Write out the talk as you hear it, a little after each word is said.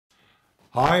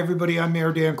Hi, everybody. I'm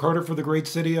Mayor Dan Carter for the great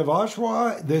city of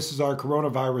Oshawa. This is our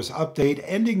coronavirus update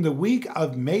ending the week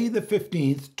of May the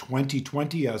 15th,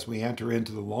 2020, as we enter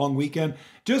into the long weekend.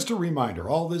 Just a reminder,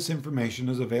 all this information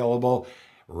is available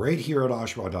right here at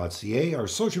oshawa.ca. Our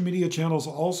social media channels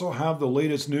also have the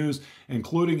latest news,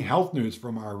 including health news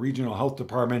from our regional health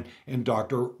department and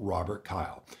Dr. Robert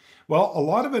Kyle. Well, a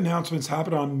lot of announcements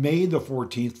happened on May the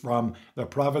 14th from the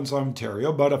province of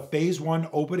Ontario about a phase 1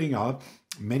 opening up.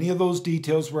 Many of those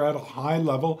details were at a high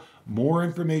level. More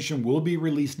information will be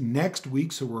released next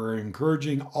week, so we're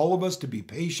encouraging all of us to be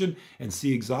patient and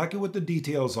see exactly what the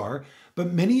details are.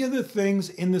 But many of the things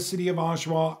in the city of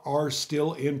Oshawa are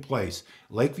still in place.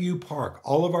 Lakeview Park,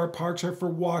 all of our parks are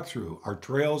for walkthrough. Our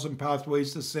trails and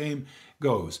pathways, the same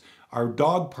goes. Our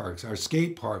dog parks, our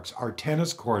skate parks, our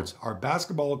tennis courts, our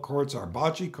basketball courts, our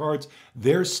bocce courts,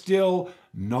 they're still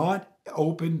not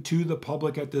open to the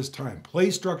public at this time.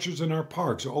 Play structures in our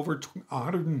parks, over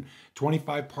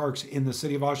 125 parks in the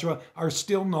city of Oshawa, are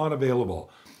still not available.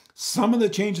 Some of the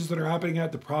changes that are happening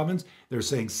at the province, they're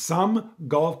saying some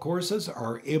golf courses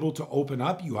are able to open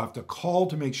up. You have to call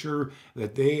to make sure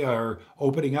that they are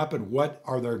opening up and what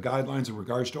are their guidelines in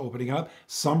regards to opening up.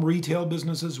 Some retail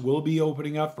businesses will be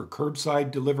opening up for curbside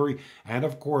delivery. And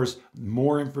of course,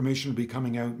 more information will be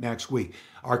coming out next week.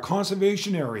 Our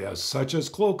conservation areas, such as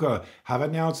Cloca, have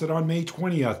announced that on May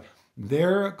 20th,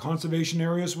 their conservation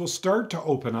areas will start to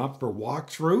open up for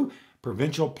walkthrough.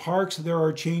 Provincial parks, there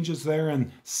are changes there,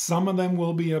 and some of them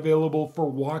will be available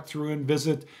for walkthrough and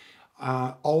visit.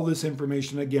 All this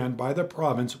information, again, by the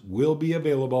province will be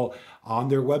available on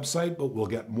their website, but we'll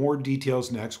get more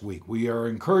details next week. We are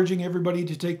encouraging everybody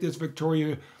to take this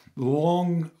Victoria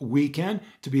long weekend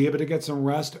to be able to get some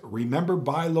rest. Remember,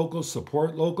 buy local,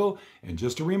 support local. And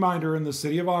just a reminder, in the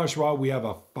city of Oshawa, we have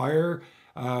a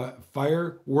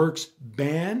fireworks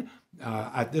ban.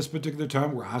 At this particular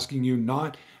time, we're asking you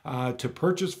not to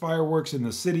purchase fireworks in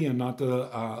the city and not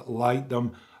to light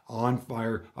them on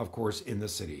fire, of course, in the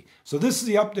city. So this is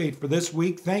the update for this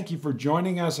week. Thank you for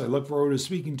joining us. I look forward to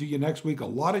speaking to you next week. A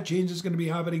lot of changes going to be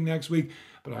happening next week,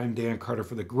 but I'm Dan Carter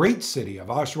for the great city of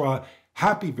Oshawa.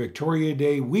 Happy Victoria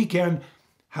Day weekend.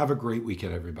 Have a great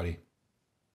weekend, everybody.